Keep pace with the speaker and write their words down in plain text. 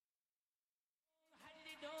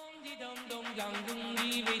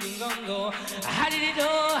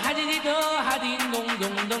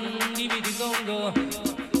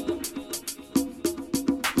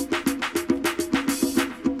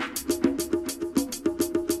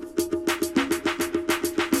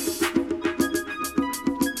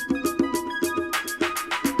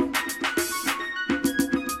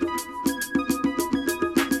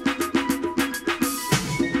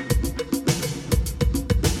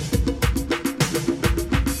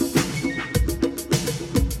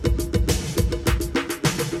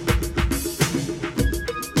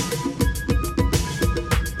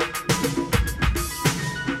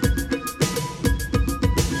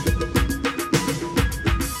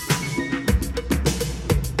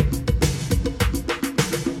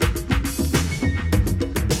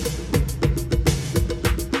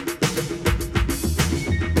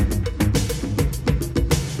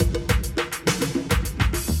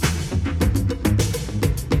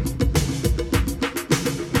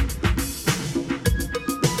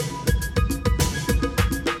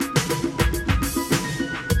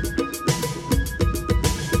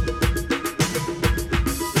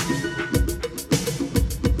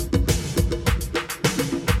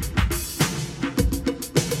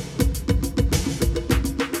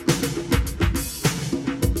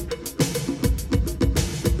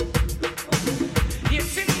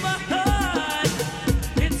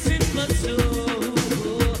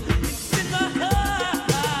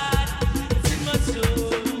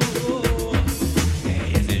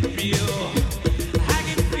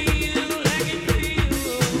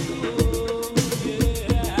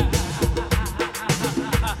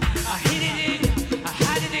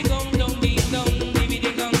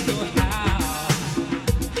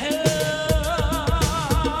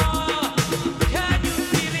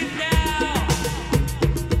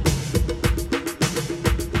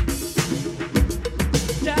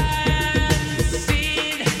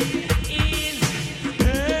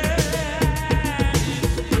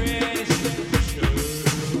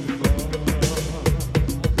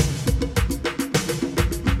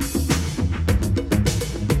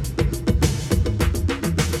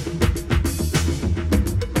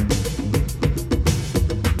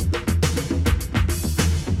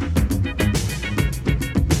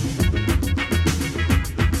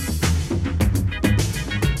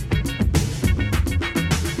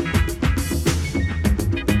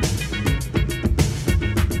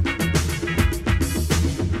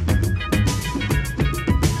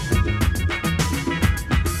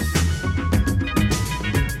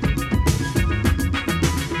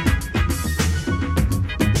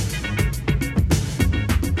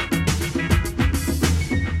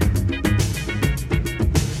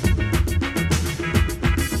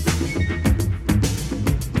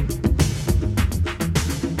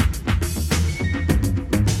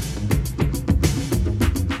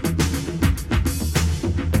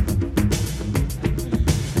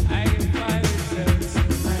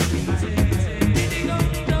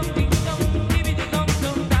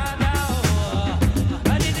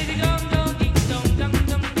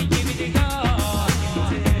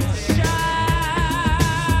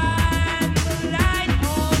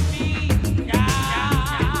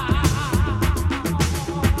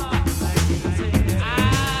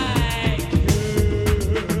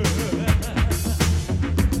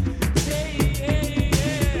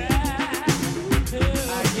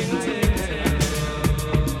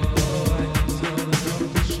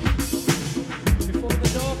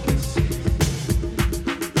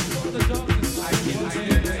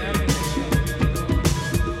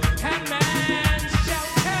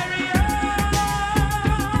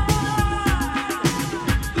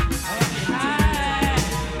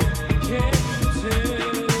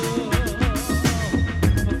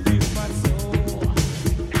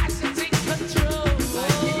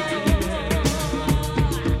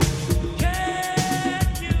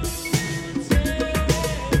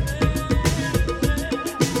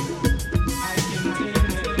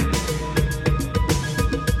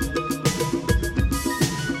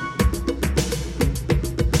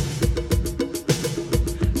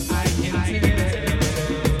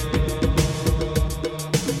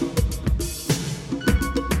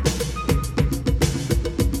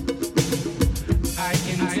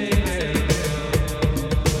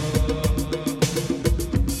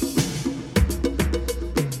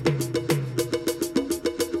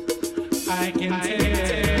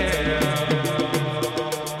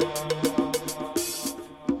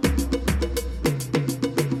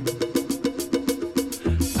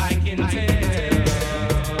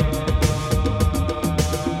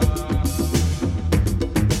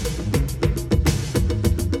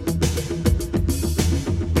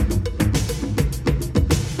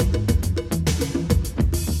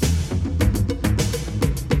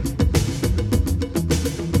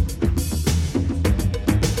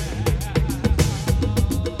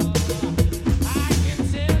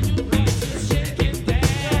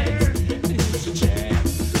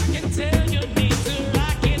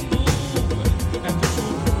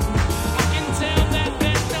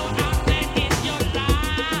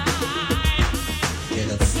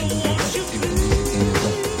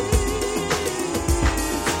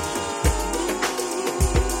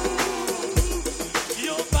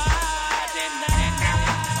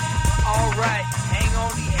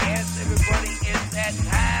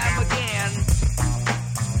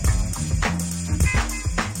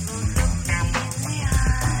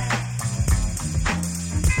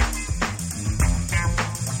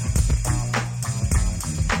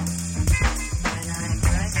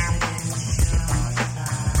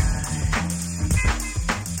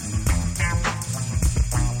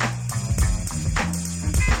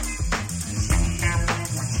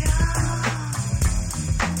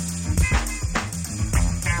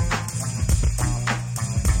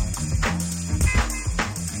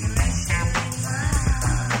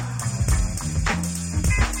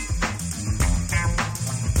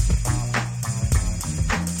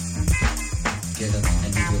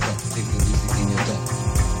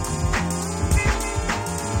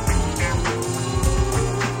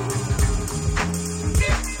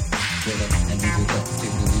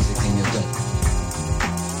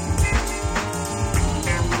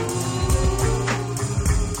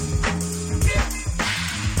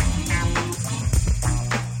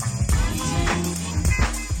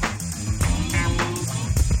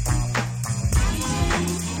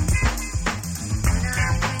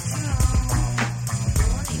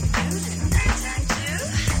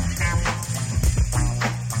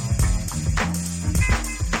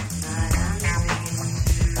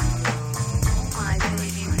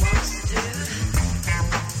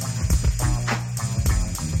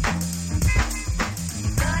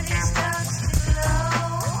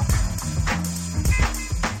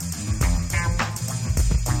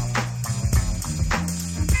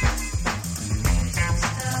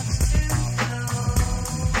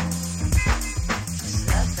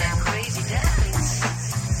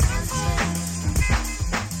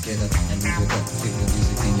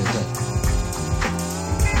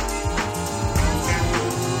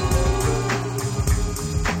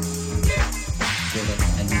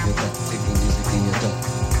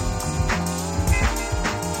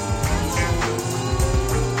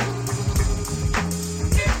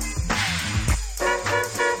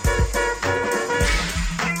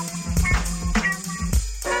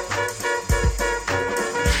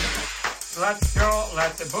Let's go,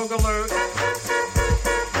 let the boogaloo.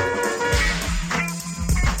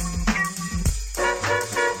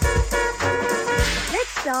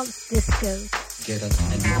 Let's dance disco. Get up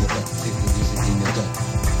and move it up, feel the music in your gut.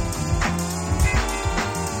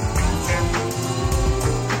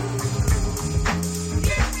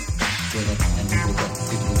 Get up and move it up,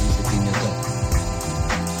 feel the music in your gut.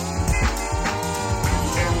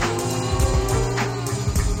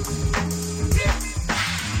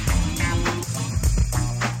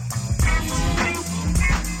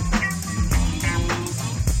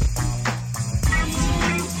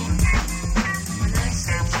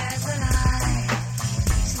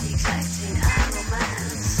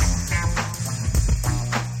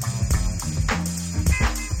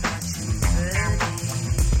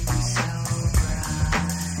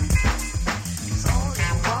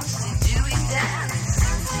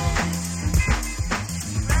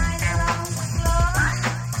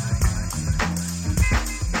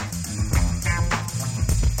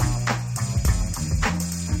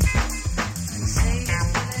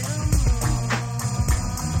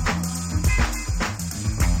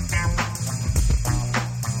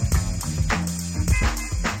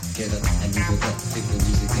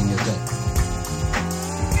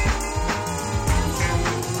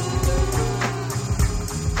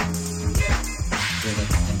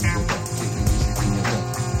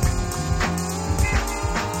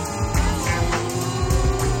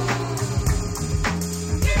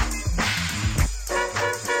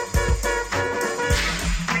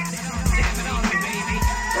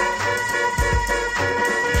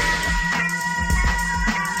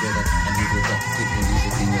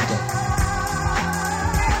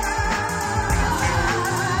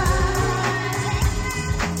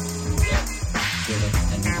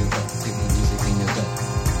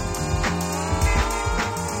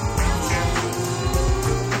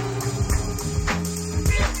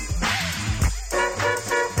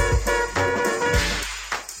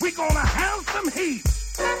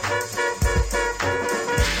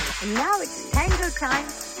 And now it's tango time.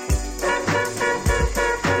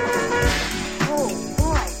 Oh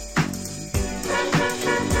boy.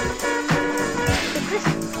 The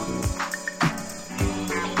Christmas song.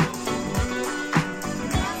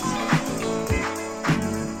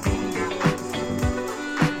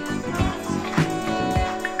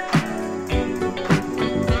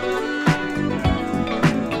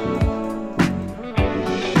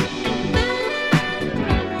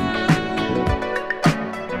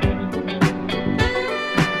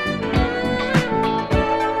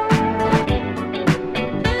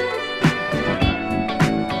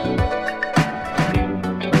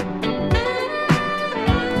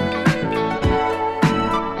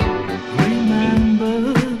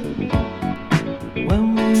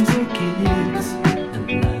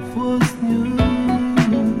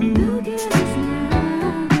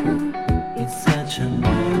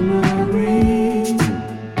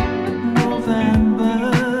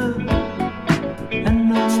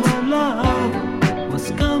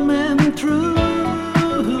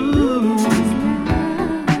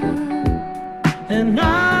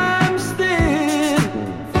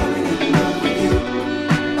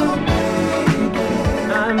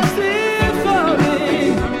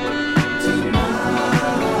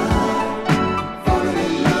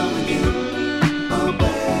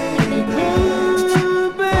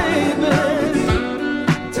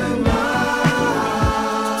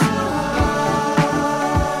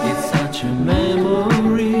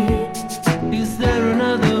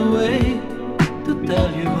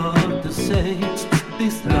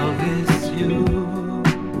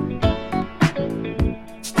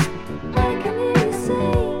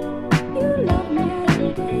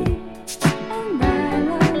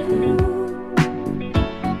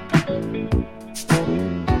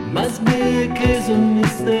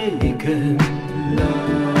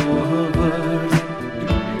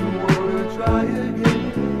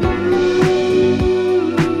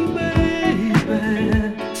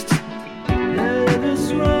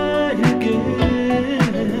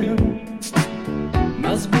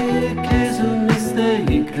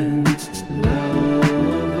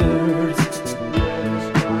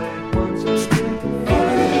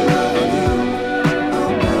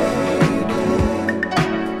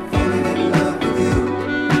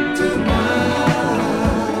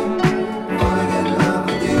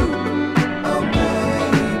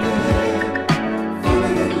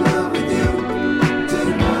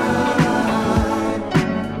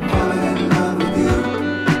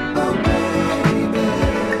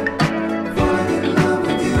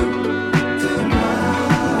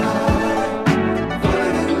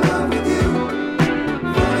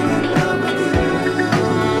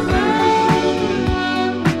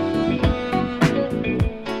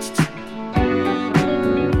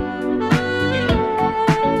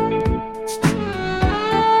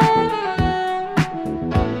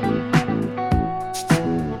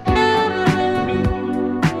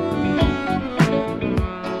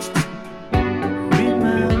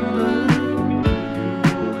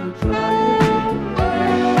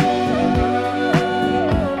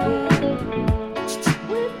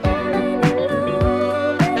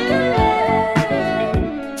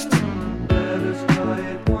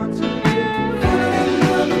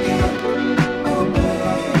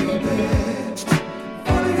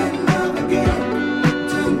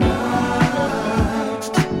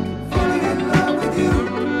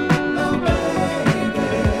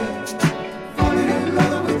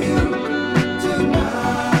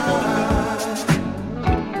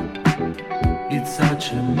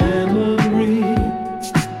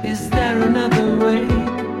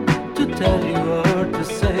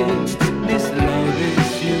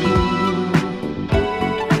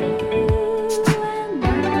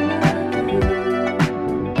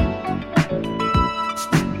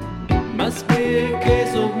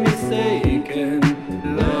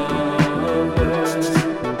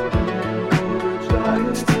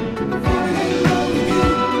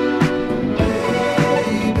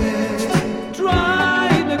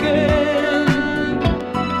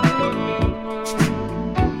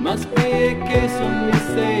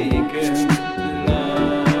 forsaken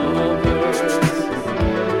lovers.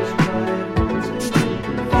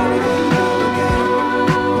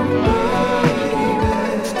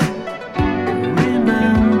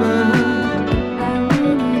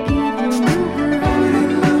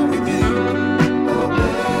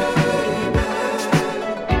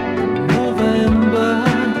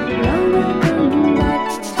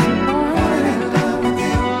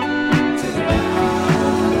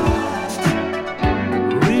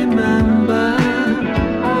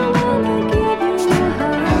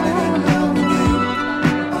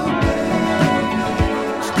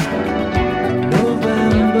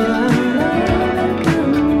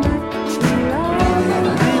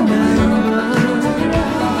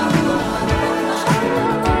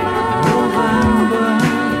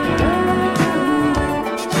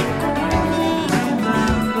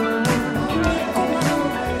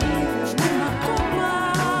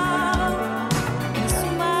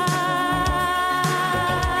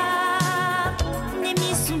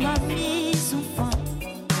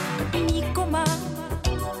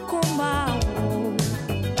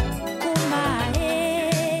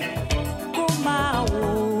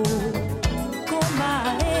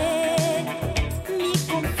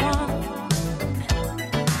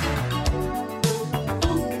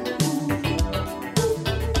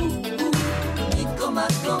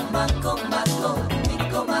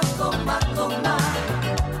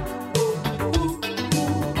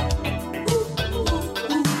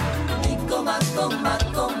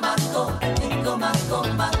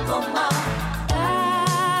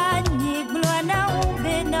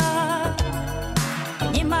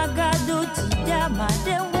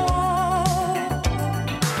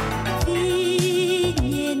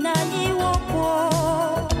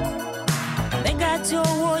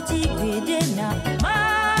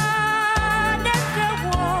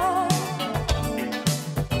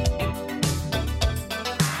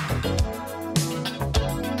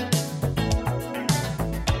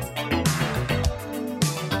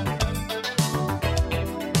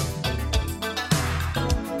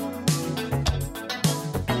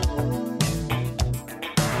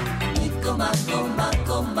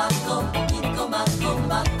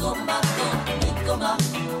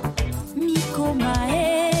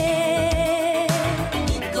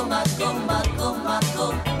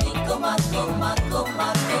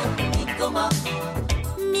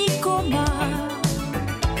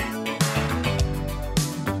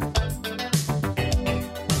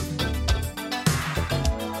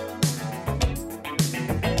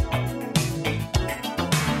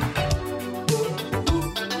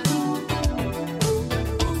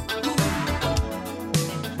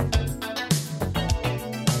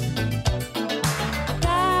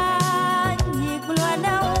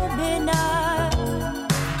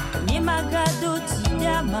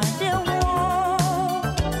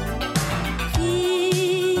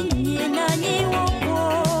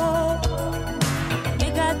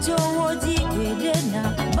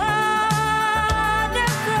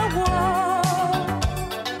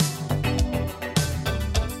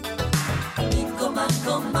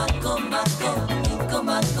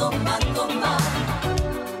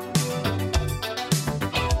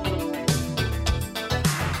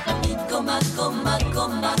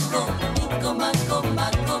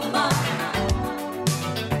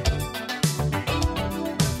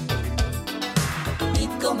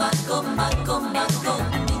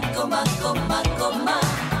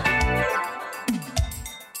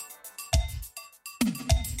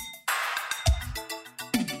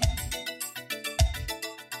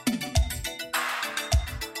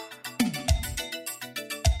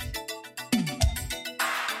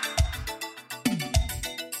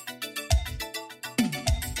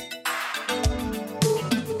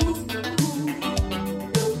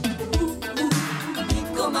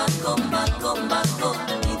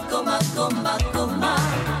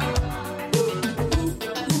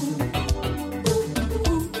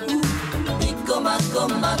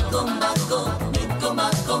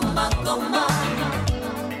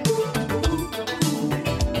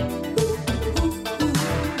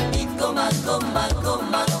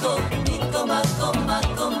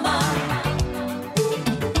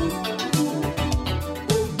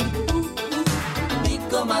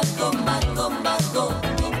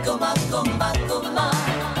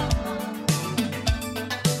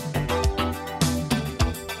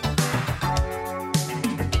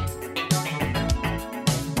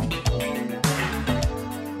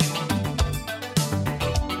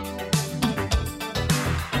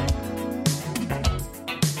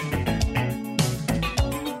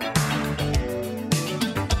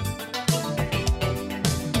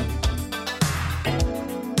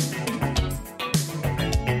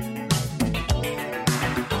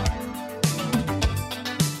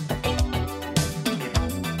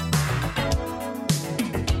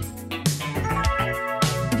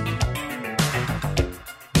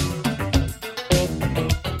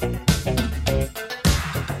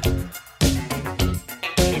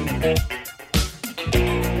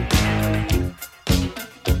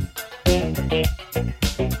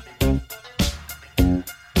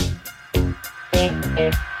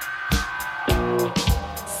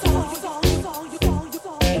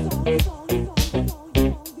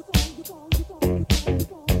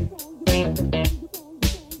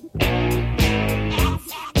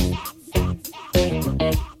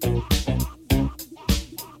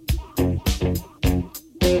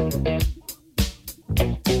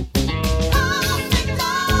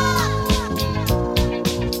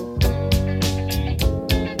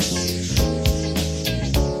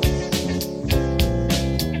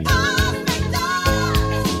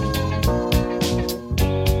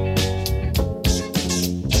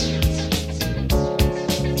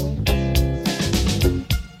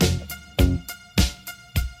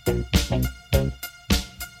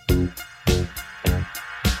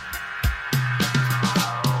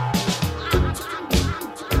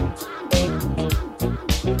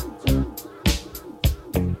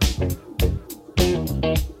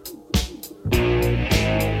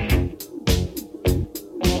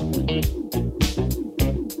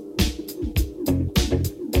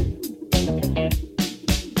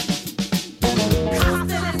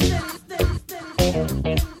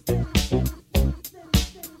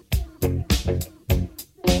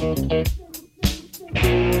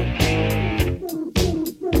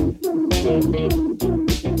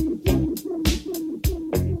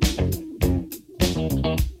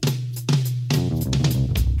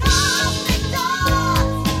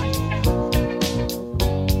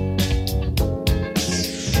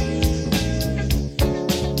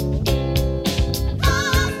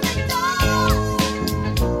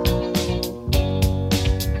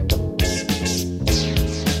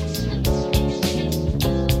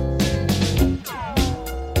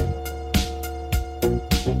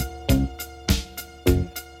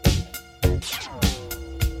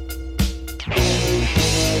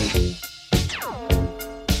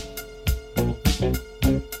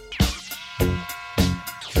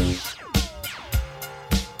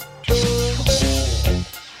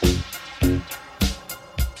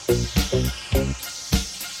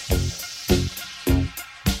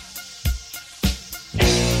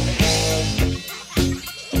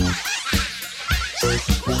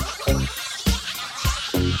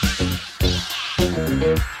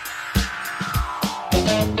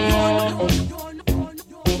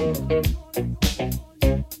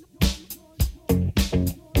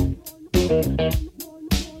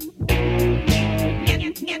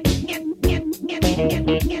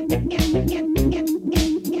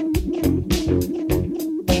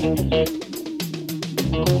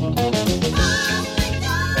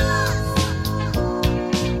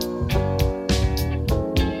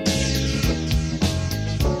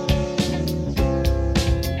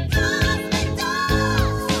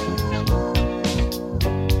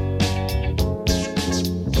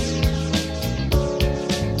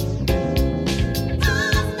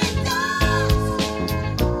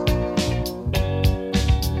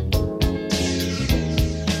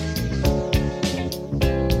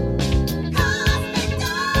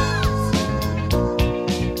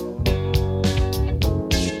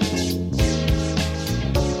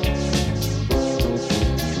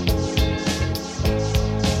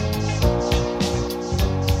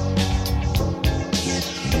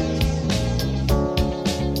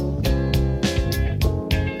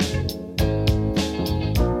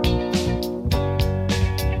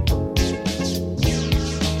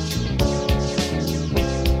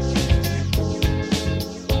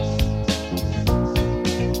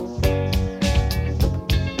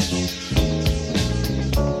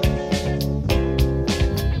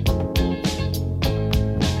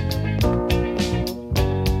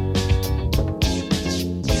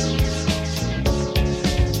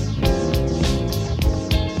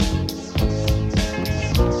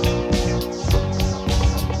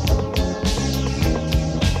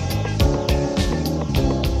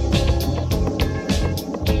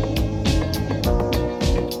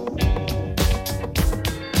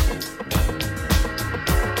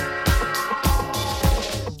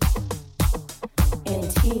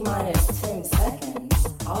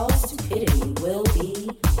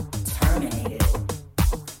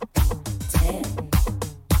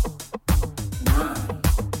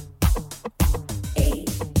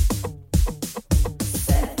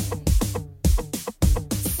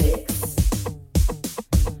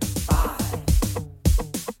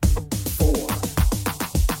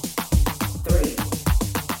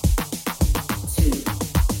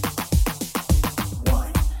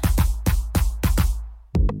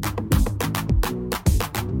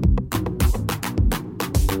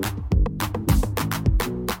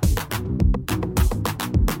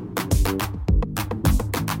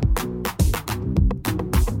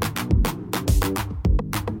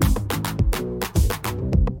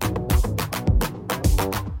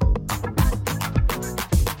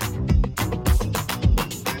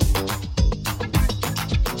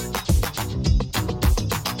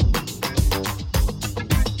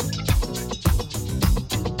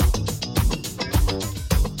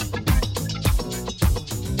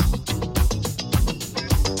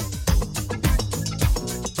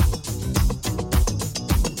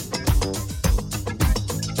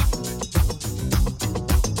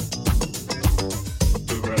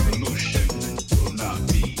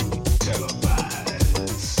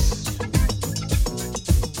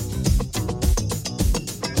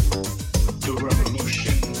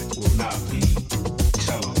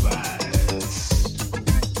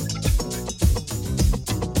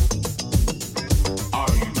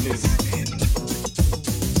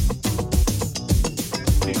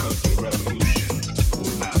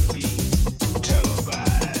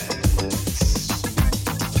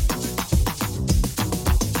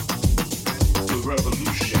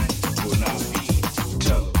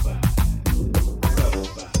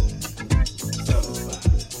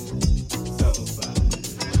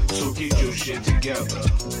 shit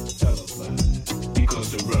together.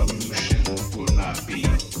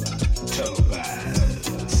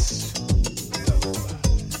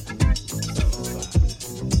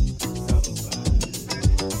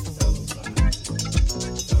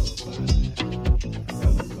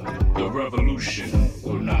 The revolution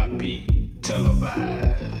will not be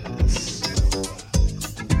televised.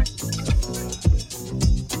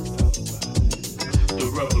 The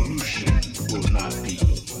revolution will not be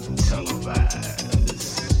televised.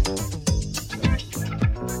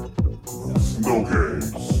 No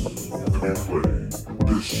games to be played.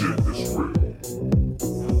 This shit is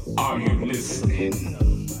real. Are you listening?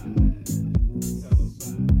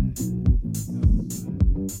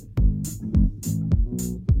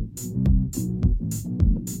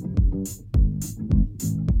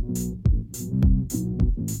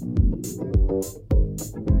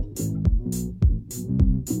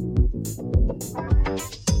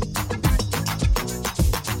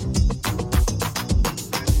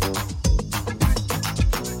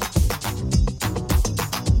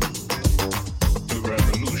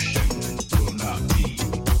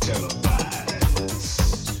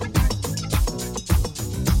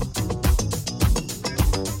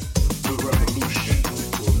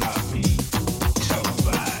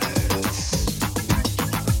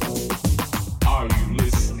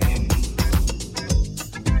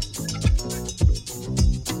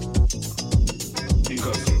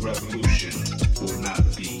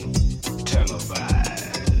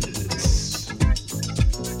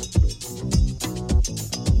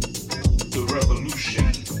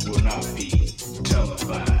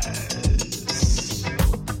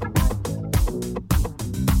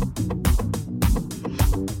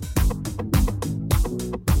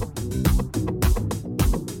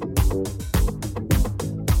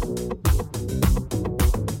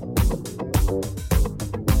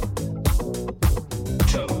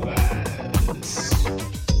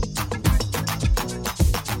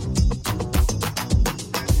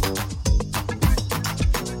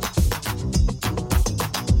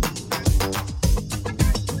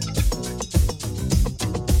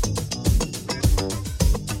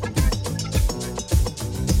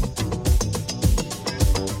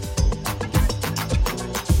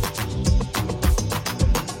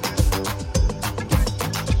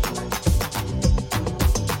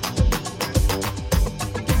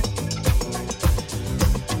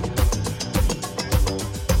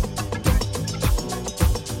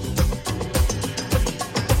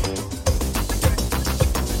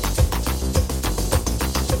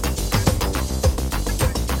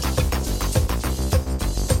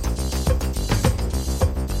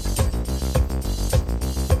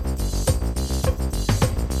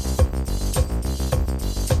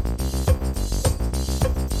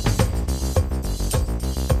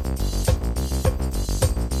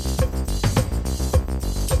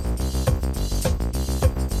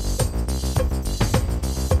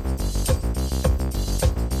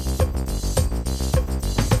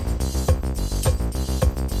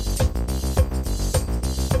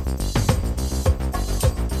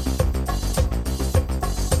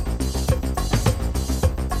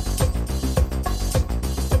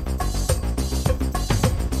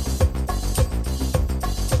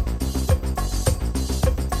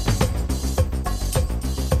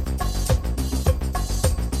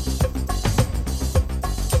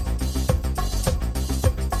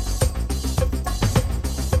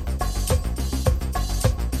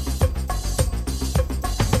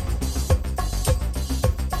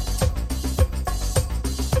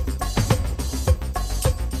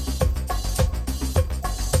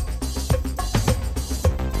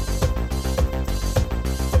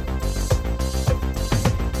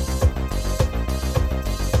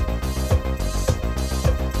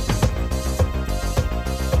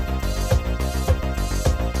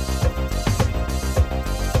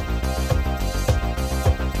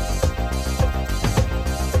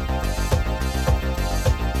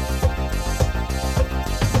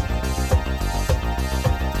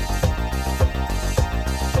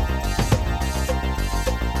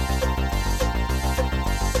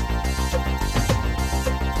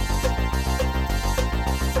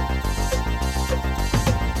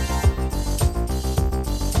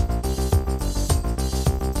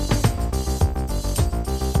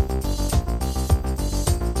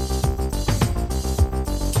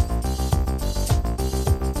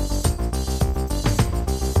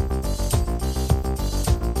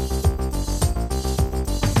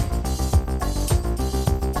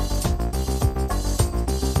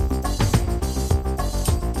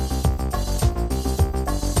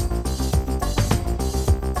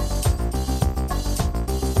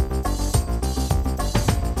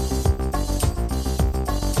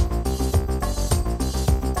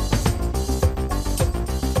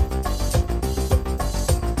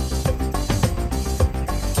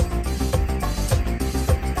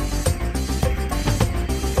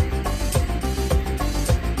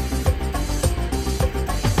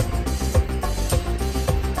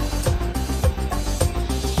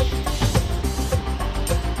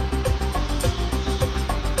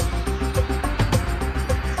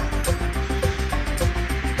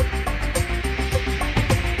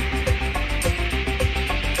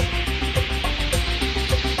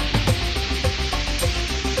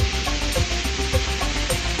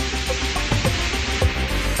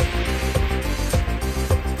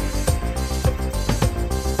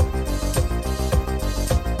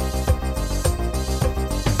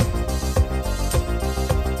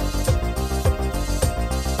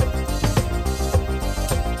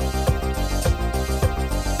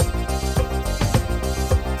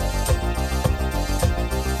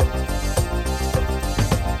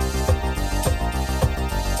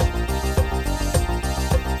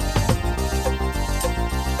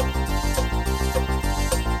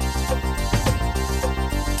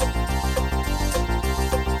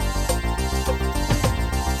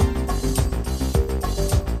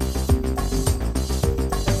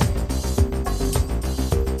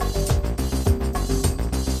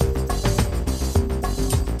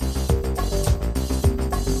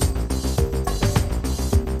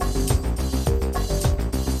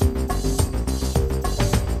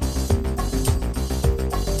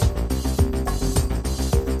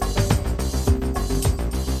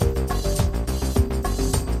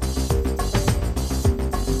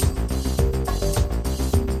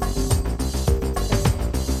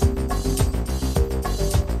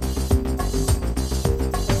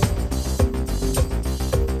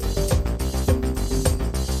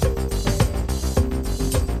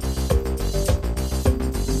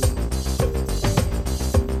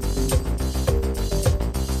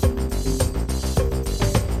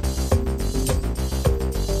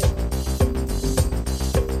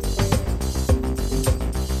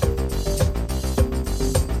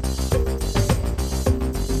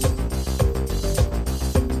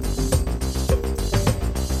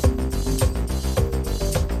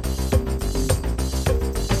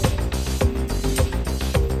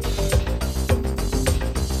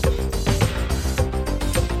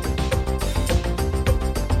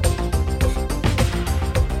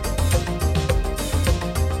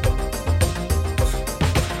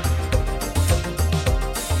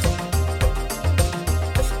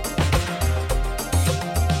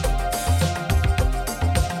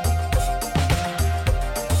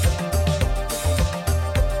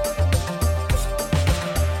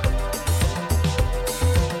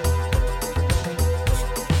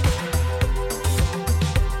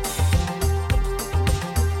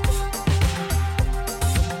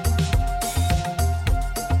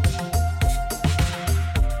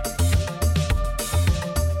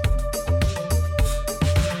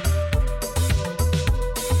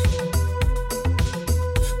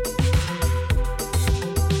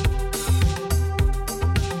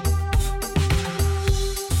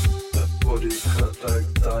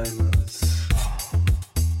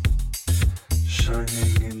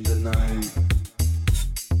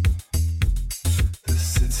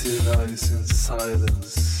 empty lies in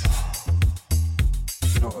silence.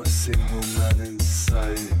 Not a single man in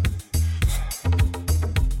sight.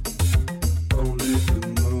 Only the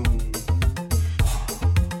moon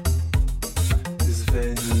is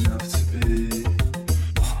vain enough to be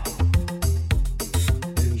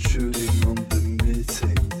intruding on the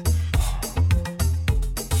meeting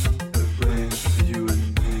arranged for you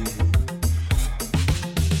and me.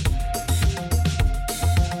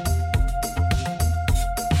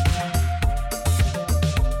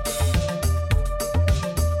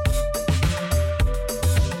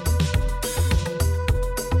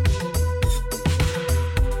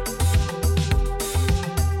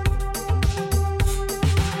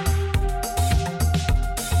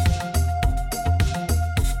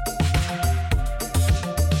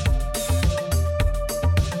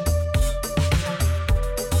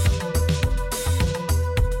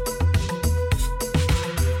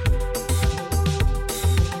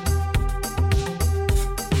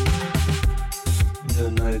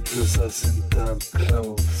 Dress us in damp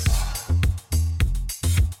clothes,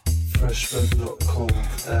 fresh but not cold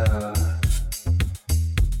air,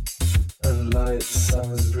 and light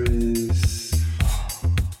summer breeze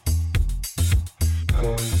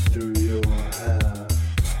going through your hair.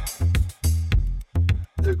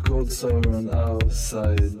 The gods are on our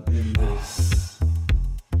side in this,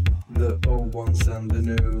 the old ones and the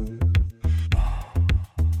new,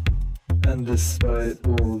 and despite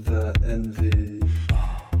all their envy,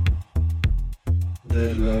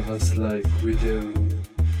 they love us like we do.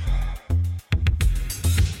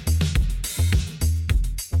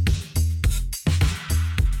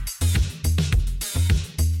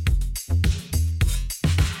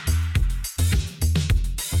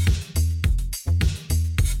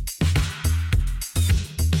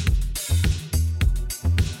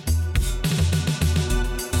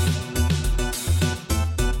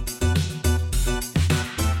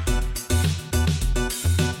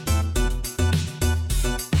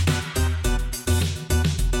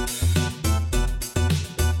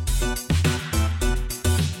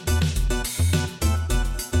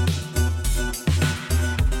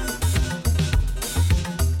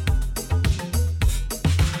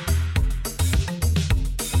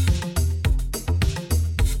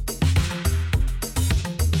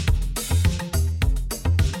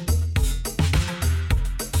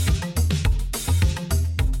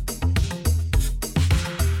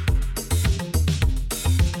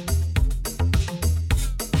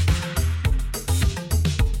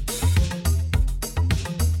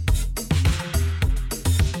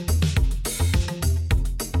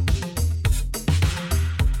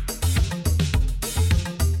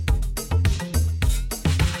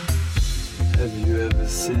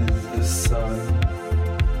 Seen the sun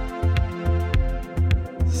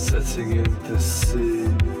setting in the sea,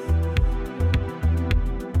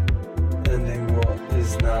 ending what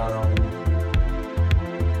is now.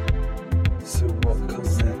 So what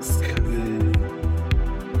comes next can be.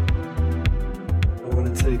 I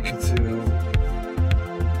wanna take you to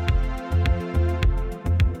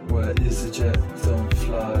where EasyJet don't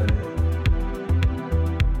fly,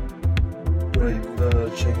 break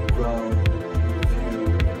virgin ground.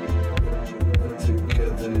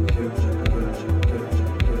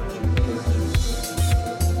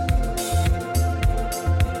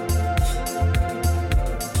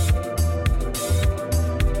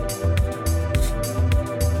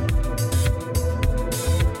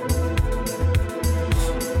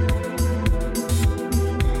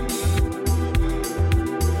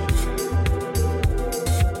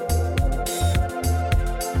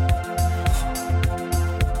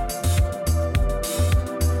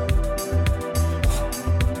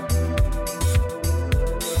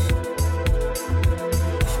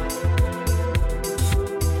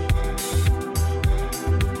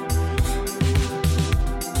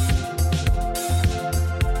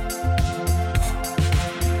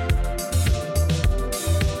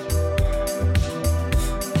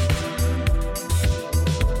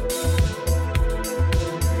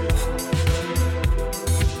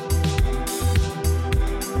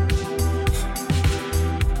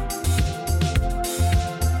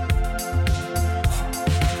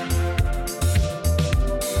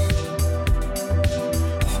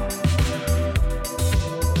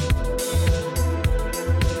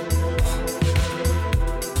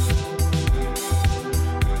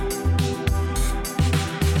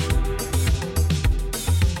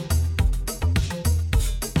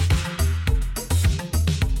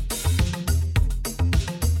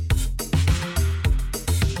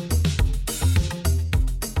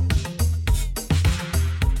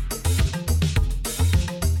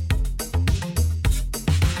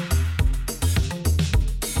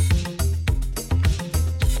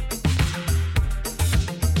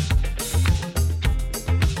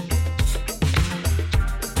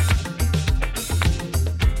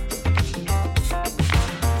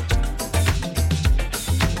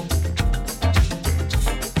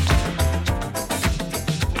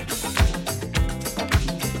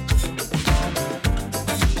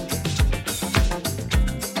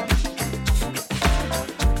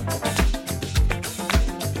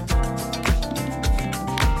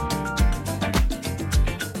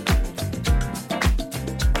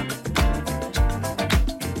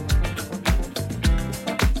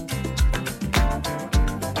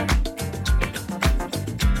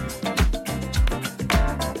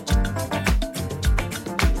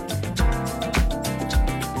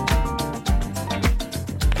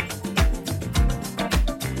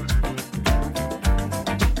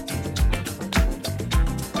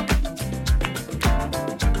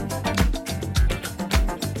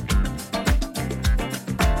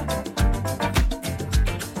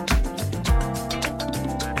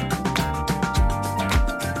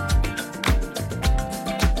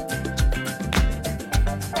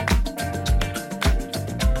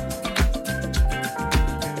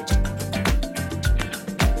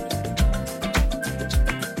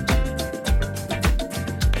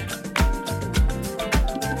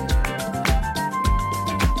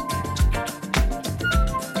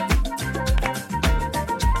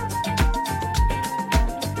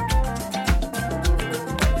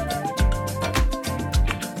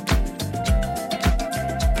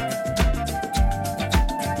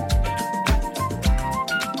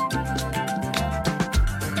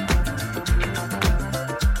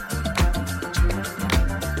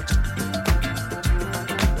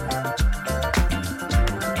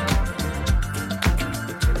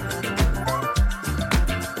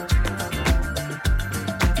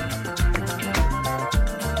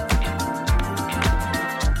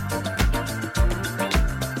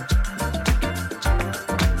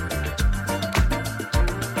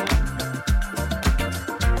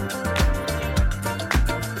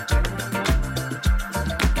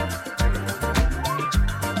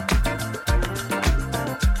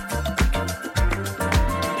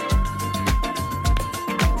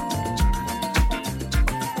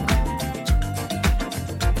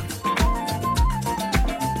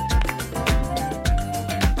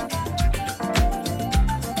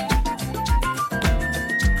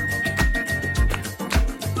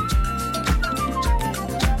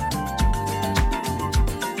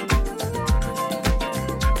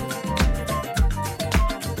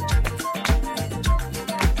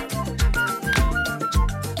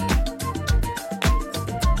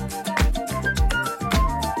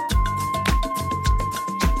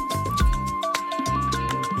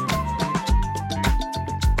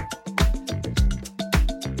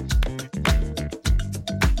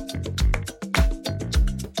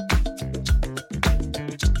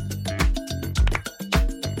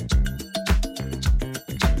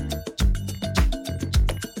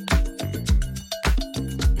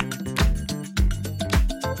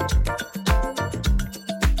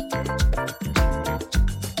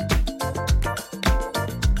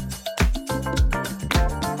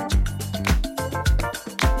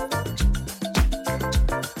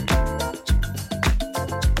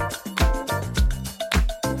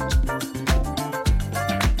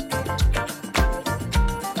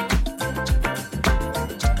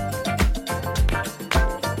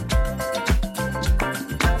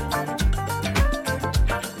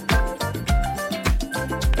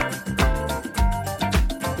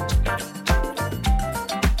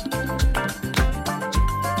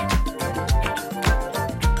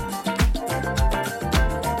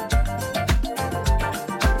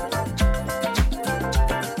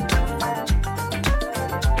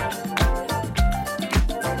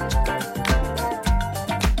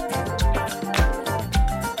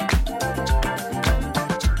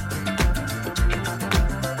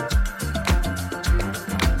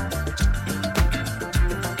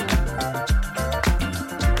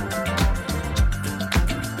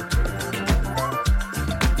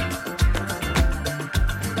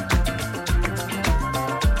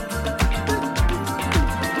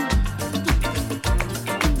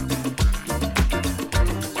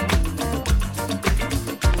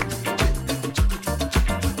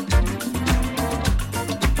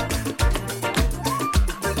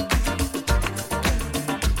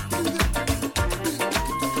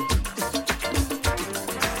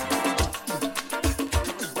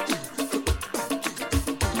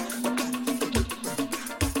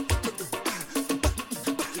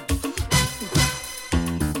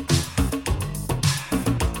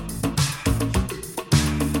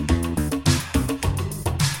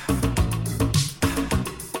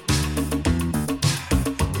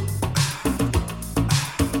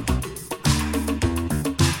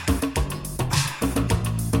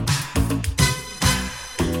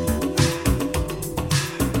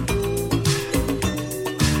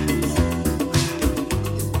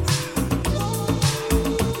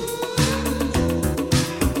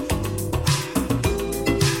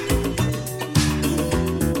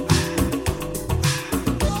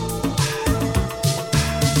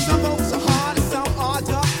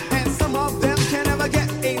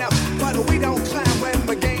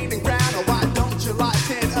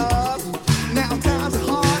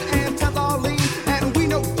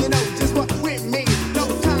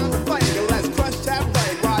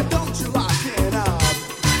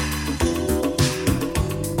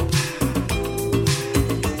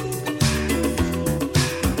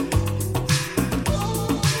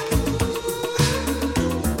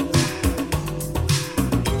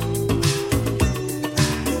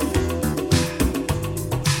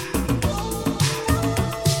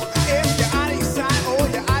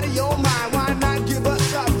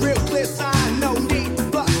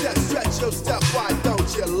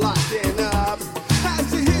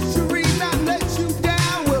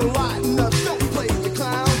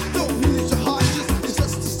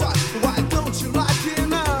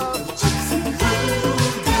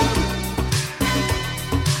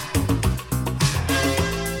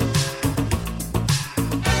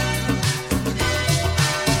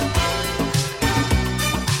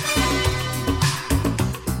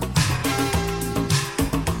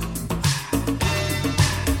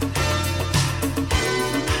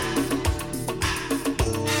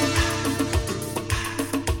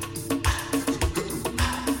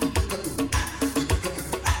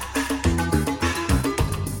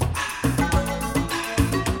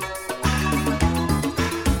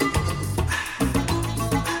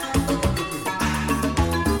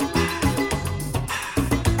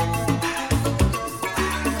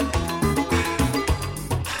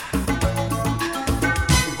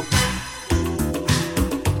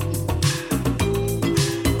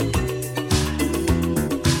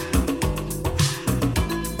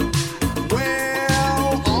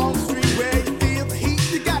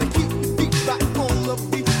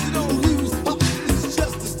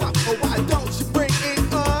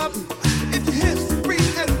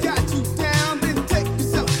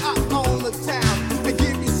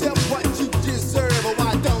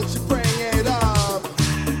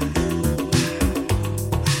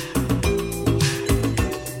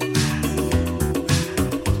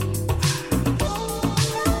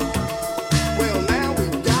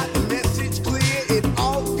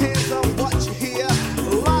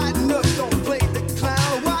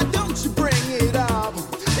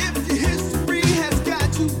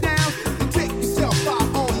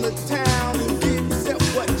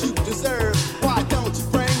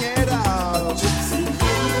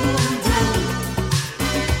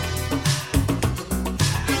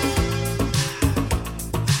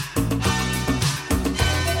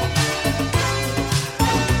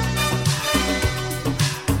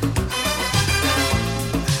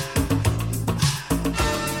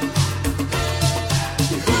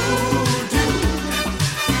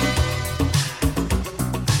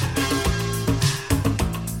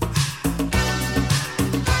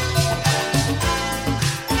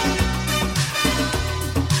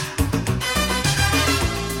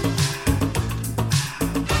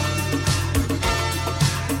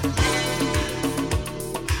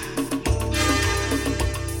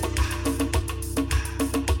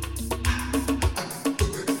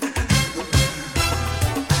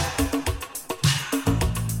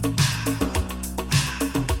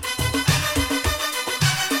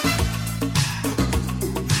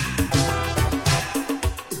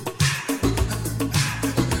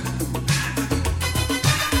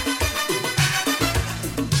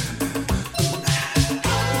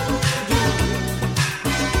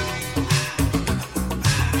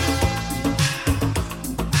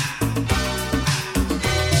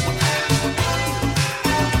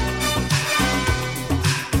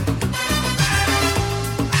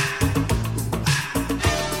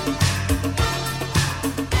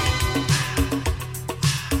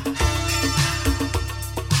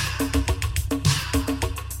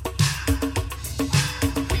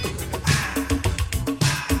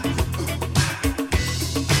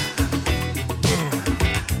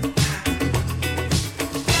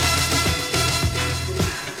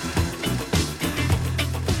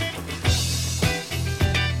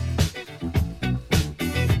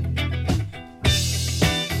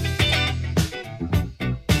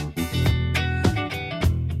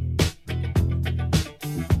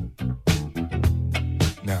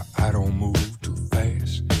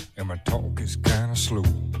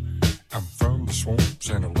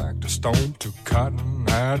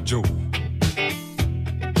 Joe.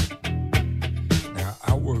 Now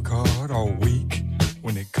I work hard all week.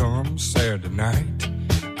 When it comes Saturday night,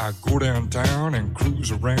 I go downtown and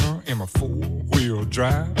cruise around in my four-wheel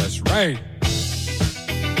drive. That's right,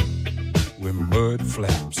 with mud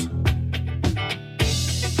flaps.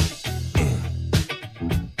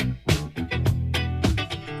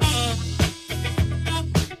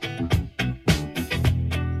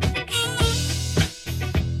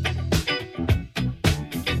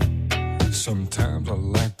 Sometimes I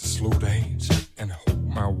like to slow dance and hold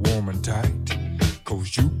my woman tight,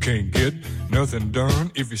 'cause you can't get nothing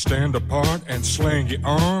done if you stand apart and slang your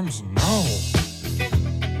arms. No,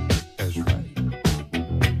 that's right.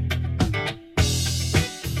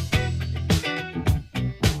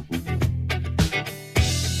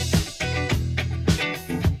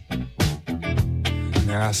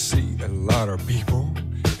 Now I see a lot of people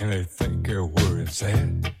and they think they're where it's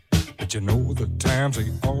at. But you know the times they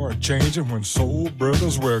are changing when soul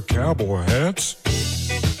brothers wear cowboy hats.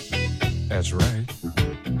 That's right.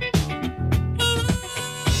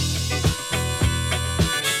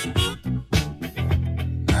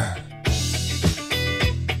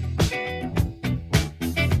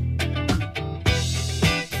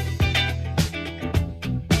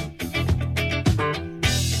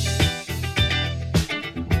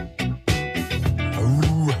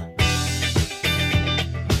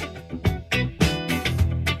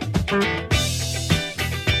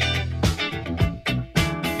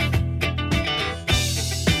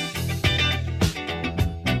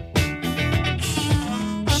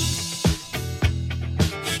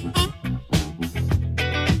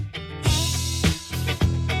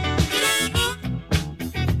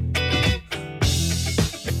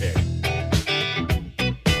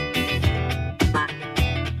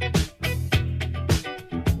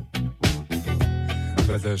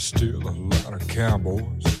 But there's still a lot of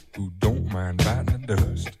cowboys who don't mind biting the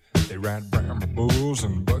dust. They ride Brahma bulls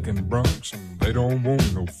and bucking broncs and they don't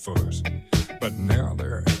want no fuss. But now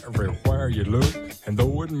they're everywhere you look, and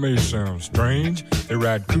though it may sound strange, they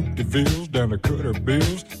ride Coupe de Villes down to Cutter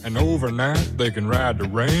Bills, and overnight they can ride the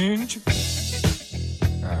range.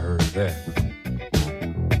 I heard that.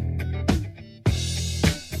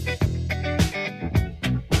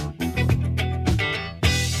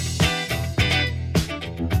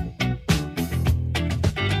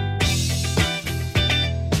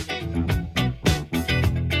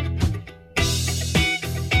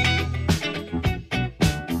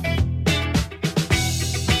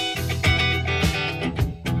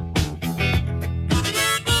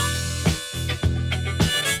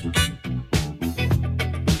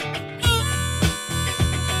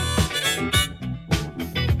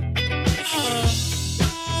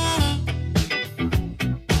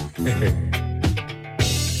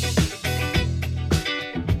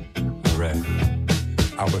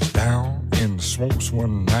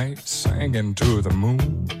 One night, singing to the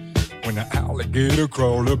moon, when the alligator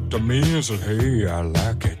crawled up to me and said, "Hey, I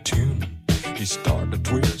like a tune." He started to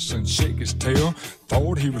twist and shake his tail,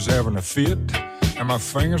 thought he was having a fit, and my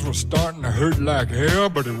fingers were starting to hurt like hell,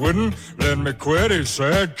 but he wouldn't let me quit. He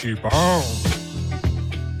said, "Keep on."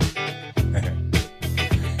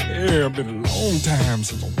 Yeah, it's been a long time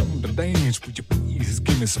since I wanted to dance. Would you please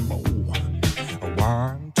give me some more?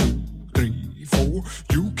 1, 2, 3, 4.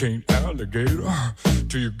 You can't alligator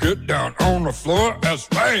till you get down on the floor. That's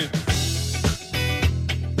right.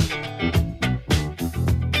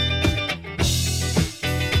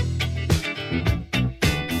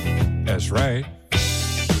 That's right.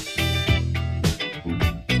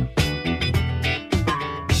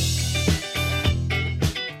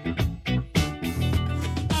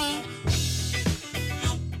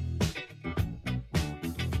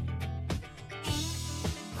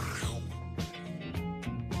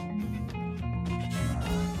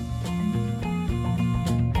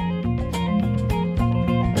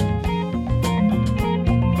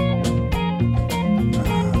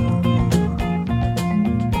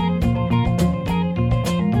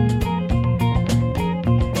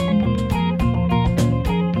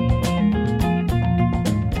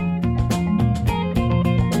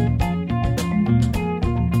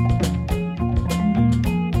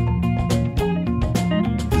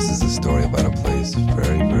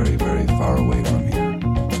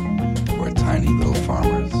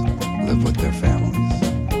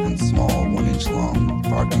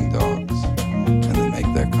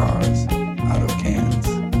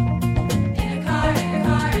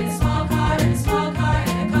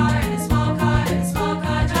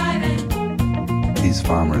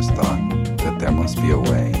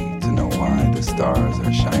 Stars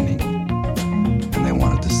are shining, and they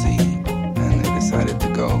wanted to see, and they decided to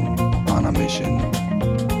go. mission.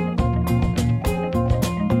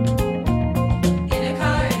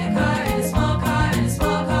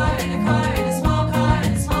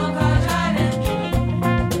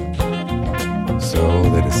 So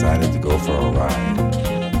they decided to go for a ride,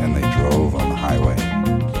 and they drove on the highway.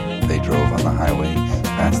 They drove on the highway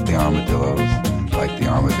past the armadillos, like the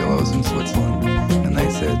armadillos in Switzerland, and they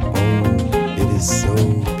said, "Oh, it is so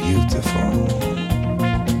beautiful."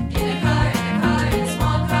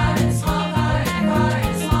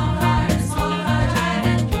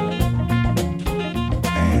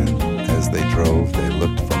 They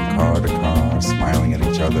looked from car to car, smiling at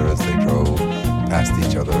each other as they drove past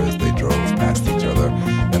each other, as they drove past each other.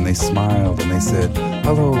 And they smiled and they said,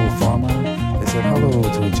 "Hello, farmer." They said hello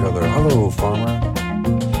to each other. "Hello, farmer."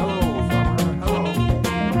 "Hello, farmer." "Hello."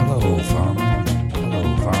 "Hello, farmer." "Hello,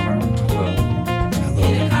 farmer." "Hello." "Hello."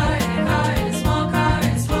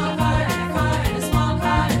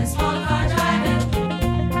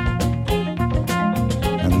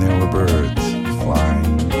 And there were birds flying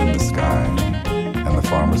in the sky. And the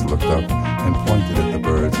farmers looked up and pointed at the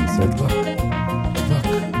birds and said, "Look, look."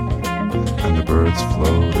 And the birds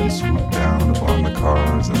flowed and swooped down upon the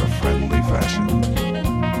cars in a friendly fashion.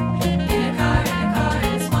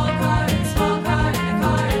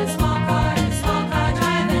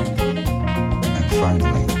 And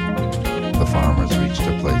finally, the farmers reached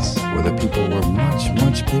a place where the people were much,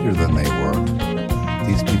 much bigger than they were.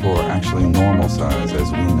 These people were actually normal size as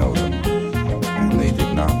we know them. And they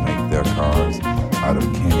did not make their cars out of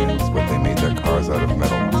cans, but they made their cars out of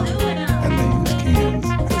metal, and they used cans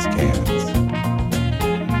as cans.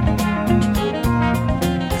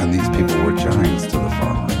 And these people were giants to the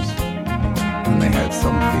farmers, and they had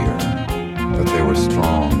some fear, but they were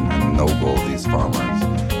strong and noble, these farmers,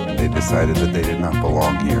 and they decided that they did not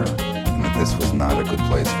belong here, and that this was not a good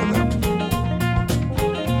place for them.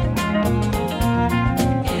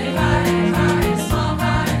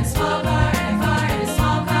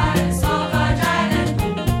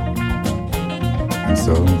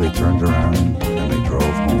 So they turned around and they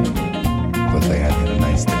drove home. But they had had a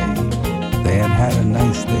nice day. They had had a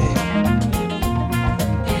nice day.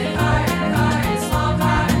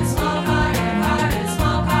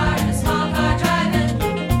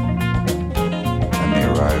 And they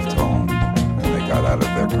arrived home and they got out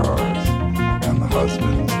of their cars. And the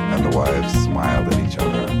husbands and the wives smiled at each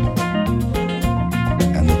other.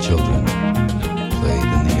 And the children played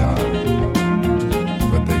in the yard.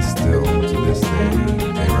 But they still, to this day,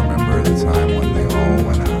 they remember the time when they all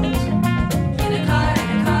went out. In a car, in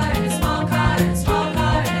a car, in a small car, in a small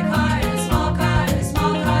car, in a car, in a small car, in a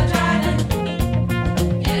small car, driving.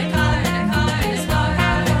 In a car, in a car, in a small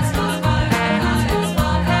car, in a small car, in a car, in a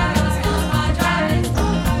small car, in a small car, driving. In a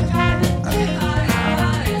car, in a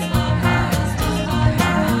car, in a small car, in a small car, in a car, in a small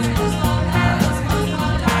car, in a small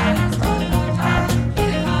car, driving.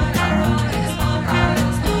 In a car, in a car, in a small car, in a small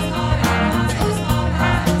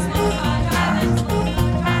car,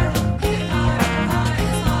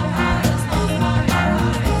 in a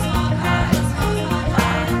small car,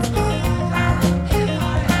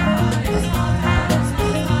 in a small car, in a small car, in a small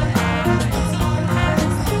car,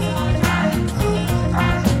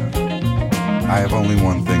 I have only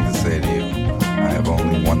one thing to say to you. I have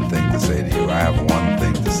only one thing to say to you. I have one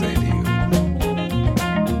thing to say to you.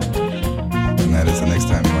 And that is the next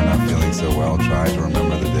time you are not feeling so well, try to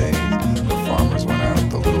remember the days the farmers went out,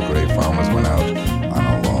 the little gray farmers went out